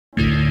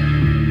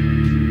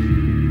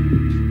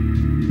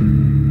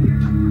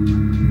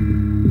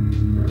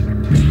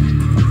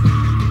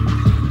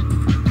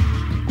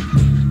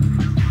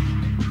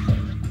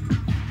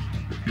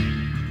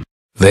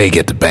They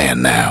get to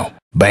ban now.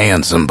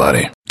 Ban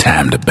somebody.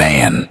 Time to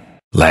ban.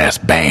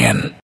 Last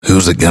ban.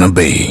 Who's it gonna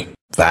be?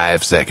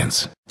 5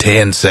 seconds.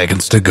 10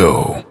 seconds to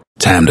go.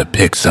 Time to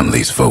pick some of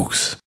these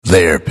folks.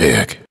 Their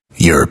pick.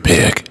 Your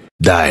pick.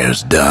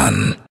 Dire's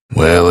done.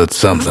 Well, it's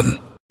something.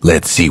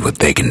 Let's see what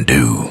they can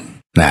do.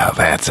 Now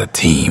that's a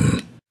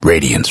team.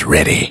 Radiant's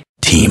ready.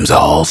 Team's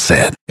all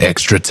set.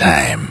 Extra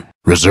time.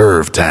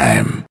 Reserve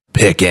time.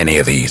 Pick any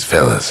of these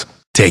fellas.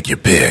 Take your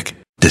pick.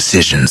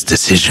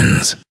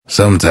 Decisions.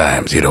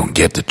 Sometimes you don't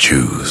get to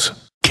choose.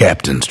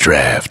 Captain's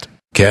draft.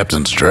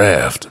 Captain's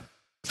draft.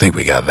 Think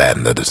we got that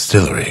in the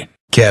distillery.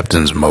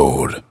 Captain's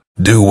mode.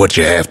 Do what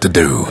you have to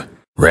do.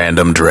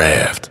 Random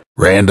draft.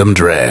 Random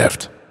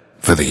draft.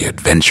 For the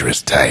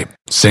adventurous type.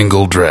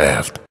 Single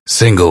draft.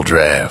 Single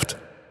draft.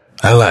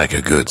 I like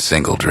a good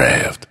single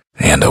draft.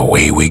 And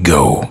away we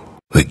go.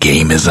 The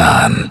game is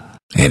on.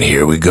 And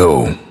here we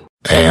go.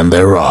 And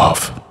they're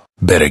off.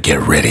 Better get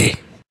ready.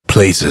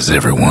 Places,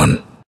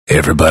 everyone.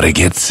 Everybody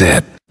get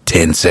set.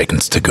 10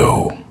 seconds to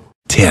go.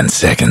 10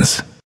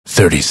 seconds.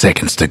 30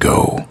 seconds to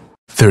go.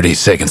 30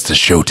 seconds to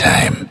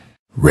showtime.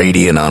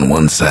 Radiant on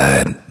one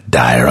side,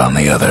 Dire on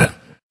the other.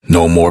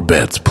 No more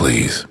bets,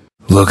 please.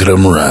 Look at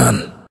them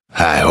run.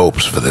 High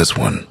hopes for this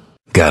one.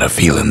 Got a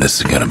feeling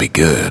this is gonna be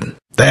good.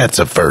 That's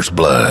a first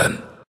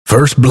blood.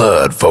 First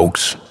blood,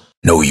 folks.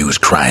 No use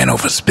crying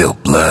over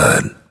spilt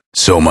blood.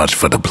 So much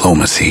for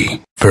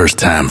diplomacy. First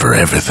time for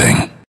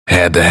everything.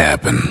 Had to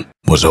happen.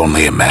 Was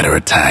only a matter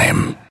of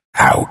time.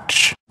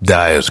 Ouch.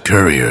 Dire's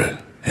courier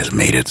has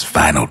made its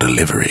final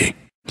delivery.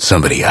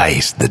 Somebody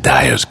iced the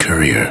Dire's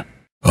courier.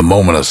 A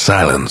moment of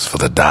silence for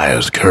the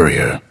Dire's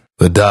courier.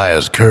 The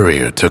Dire's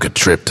courier took a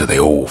trip to the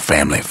old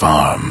family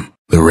farm.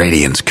 The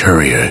Radiant's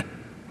courier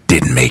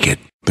didn't make it.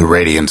 The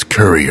Radiant's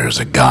courier's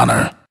a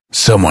goner.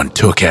 Someone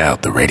took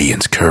out the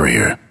Radiant's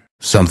courier.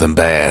 Something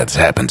bad's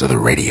happened to the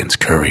Radiant's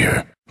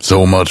courier.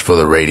 So much for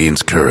the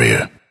Radiant's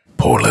courier.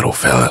 Poor little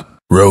fella.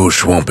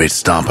 Roche won't be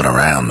stomping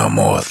around no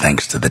more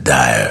thanks to the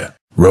Dire.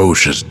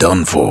 Roche is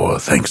done for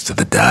thanks to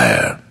the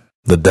Dire.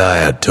 The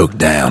Dire took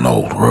down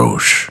old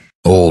Roche.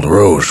 Old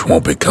Roche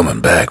won't be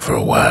coming back for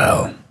a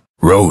while.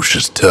 Roche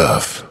is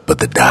tough, but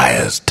the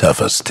Dire's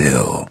tougher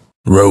still.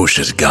 Roche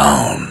is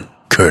gone,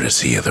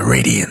 courtesy of the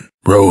Radiant.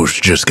 Roche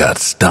just got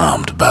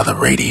stomped by the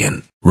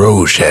Radiant.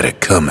 Roche had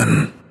it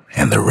coming,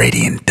 and the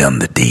Radiant done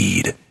the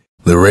deed.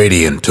 The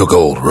Radiant took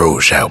old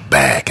Roche out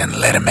back and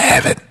let him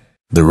have it.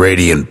 The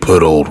Radiant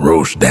put old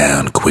Roche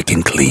down quick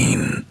and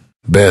clean.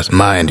 Best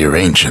mind your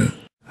ancient.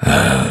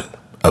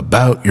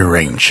 About your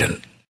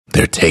ancient.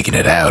 They're taking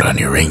it out on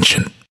your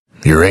ancient.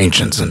 Your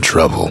ancient's in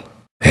trouble.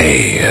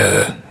 Hey,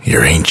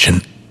 your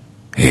ancient?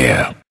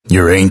 Yeah,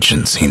 your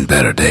ancient's seen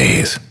better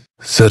days.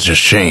 Such a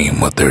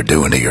shame what they're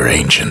doing to your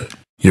ancient.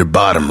 Your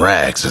bottom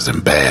racks is in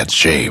bad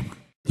shape.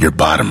 Your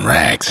bottom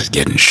racks is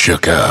getting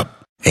shook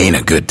up. Ain't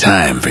a good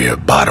time for your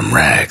bottom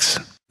racks.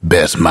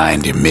 Best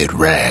mind your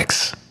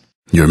mid-racks.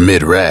 Your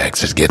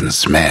mid-racks is getting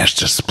smashed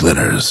to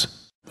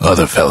splinters.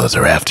 Other fellas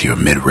are after your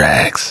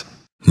mid-racks.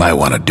 Might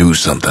want to do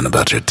something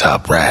about your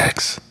top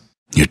racks.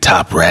 Your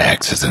top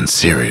racks is in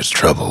serious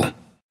trouble.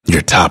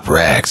 Your top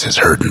racks is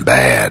hurting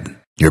bad.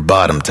 Your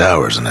bottom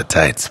tower's in a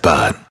tight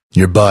spot.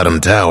 Your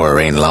bottom tower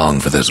ain't long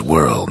for this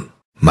world.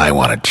 Might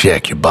want to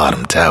check your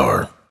bottom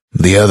tower.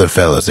 The other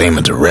fellas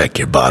aiming to wreck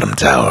your bottom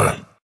tower.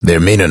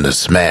 They're meaning to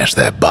smash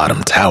that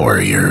bottom tower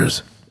of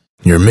yours.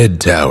 Your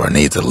mid-tower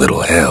needs a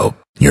little help.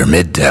 Your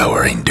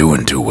mid-tower ain't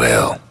doing too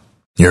well.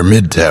 Your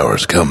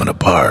mid-tower's coming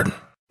apart.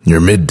 Your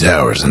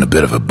mid-tower's in a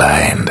bit of a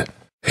bind.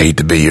 Hate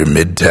to be your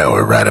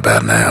mid-tower right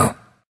about now.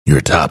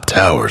 Your top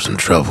tower's in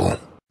trouble.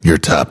 Your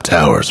top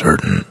tower's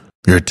hurting.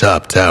 Your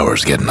top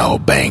tower's getting all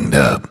banged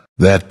up.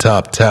 That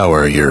top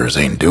tower of yours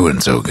ain't doing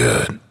so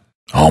good.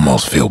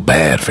 Almost feel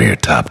bad for your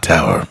top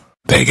tower.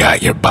 They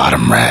got your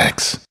bottom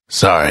racks.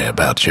 Sorry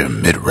about your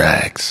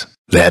mid-racks.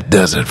 That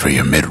does it for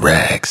your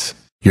mid-racks.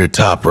 Your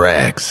top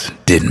racks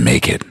didn't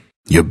make it.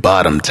 Your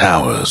bottom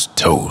tower's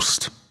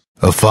toast.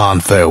 A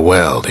fond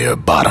farewell to your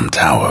bottom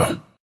tower.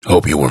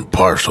 Hope you weren't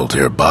partial to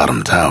your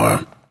bottom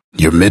tower.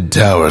 Your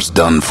mid-tower's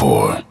done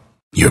for.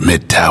 Your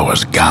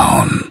mid-tower's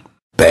gone.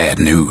 Bad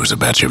news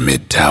about your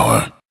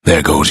mid-tower.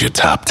 There goes your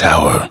top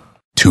tower.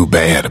 Too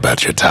bad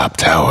about your top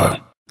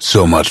tower.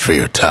 So much for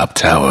your top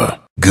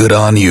tower. Good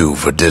on you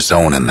for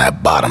disowning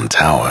that bottom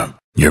tower.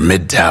 Your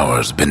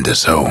mid-tower's been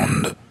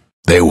disowned.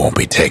 They won't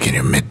be taking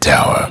your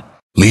mid-tower.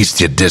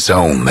 Least you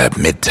disown that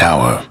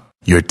mid-tower.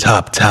 Your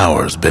top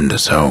tower's been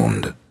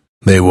disowned.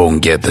 They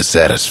won't get the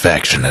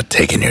satisfaction of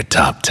taking your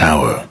top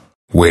tower.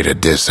 Way to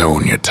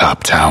disown your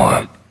top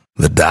tower.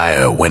 The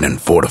Dire went and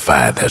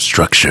fortified their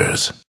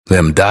structures.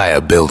 Them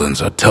Dire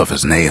buildings are tough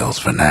as nails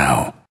for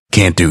now.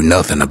 Can't do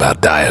nothing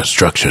about Dire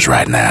structures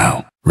right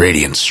now.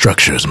 Radiant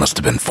structures must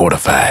have been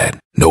fortified.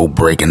 No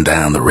breaking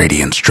down the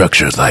Radiant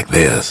structures like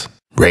this.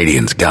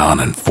 Radiant's gone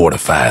and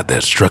fortified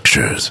their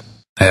structures.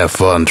 Have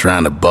fun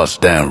trying to bust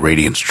down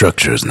Radiant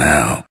structures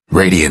now.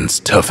 Radiant's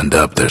toughened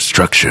up their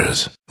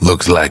structures.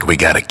 Looks like we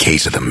got a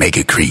case of the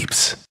mega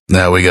creeps.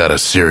 Now we got a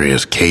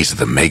serious case of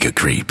the mega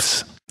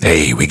creeps.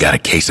 Hey, we got a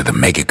case of the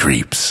mega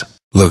creeps.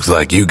 Looks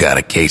like you got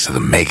a case of the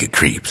mega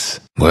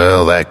creeps.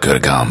 Well, that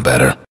could've gone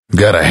better.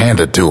 Gotta hand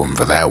it to 'em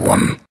for that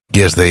one.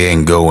 Guess they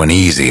ain't going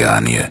easy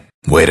on you.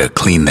 Way to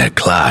clean their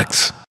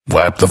clocks.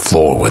 Wipe the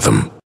floor with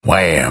 'em.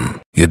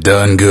 Wham! You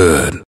done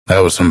good.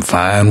 That was some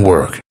fine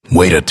work.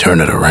 Way to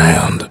turn it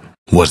around.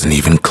 Wasn't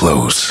even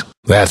close.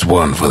 That's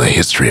one for the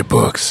history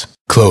books.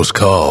 Close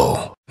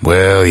call.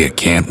 Well, you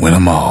can't win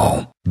 'em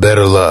all.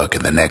 Better luck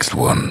in the next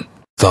one.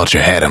 Thought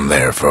you had 'em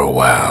there for a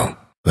while.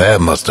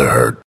 That must have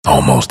hurt.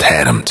 Almost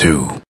had 'em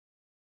too.